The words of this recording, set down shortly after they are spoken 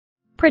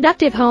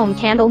Productive home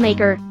candle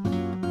maker.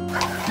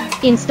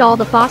 Install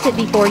the faucet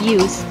before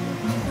use.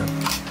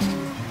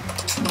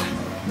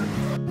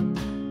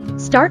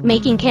 Start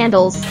making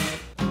candles.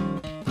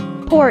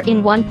 Pour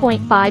in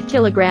 1.5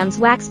 kilograms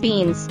wax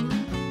beans.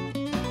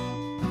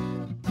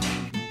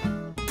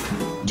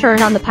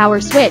 Turn on the power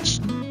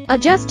switch.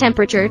 Adjust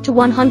temperature to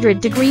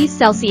 100 degrees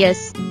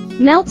Celsius.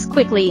 Melts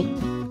quickly.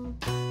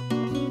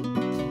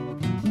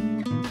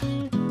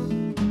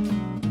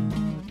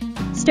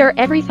 Stir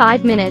every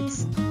 5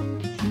 minutes.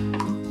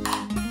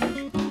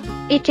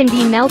 It can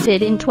be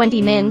melted in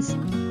 20 minutes.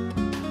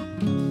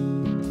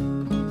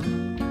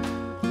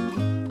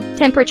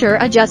 Temperature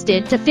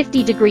adjusted to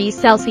 50 degrees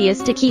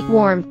Celsius to keep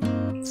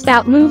warm.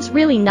 Spout moves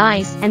really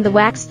nice and the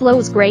wax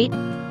flows great.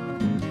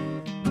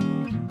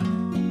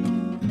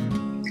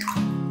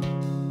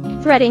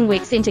 Threading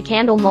wicks into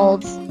candle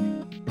molds.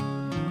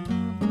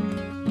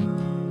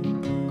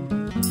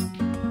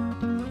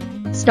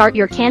 Start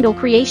your candle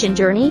creation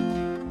journey.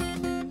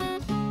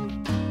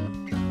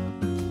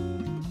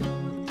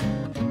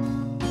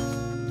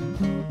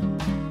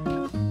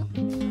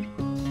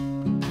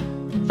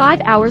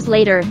 Five hours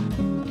later.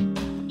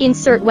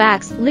 Insert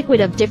wax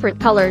liquid of different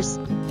colors.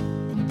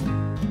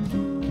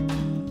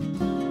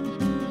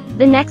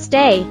 The next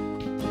day.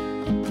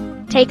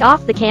 Take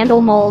off the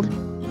candle mold.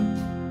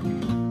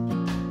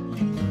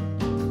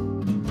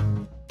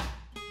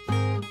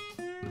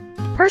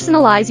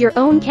 Personalize your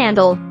own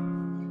candle.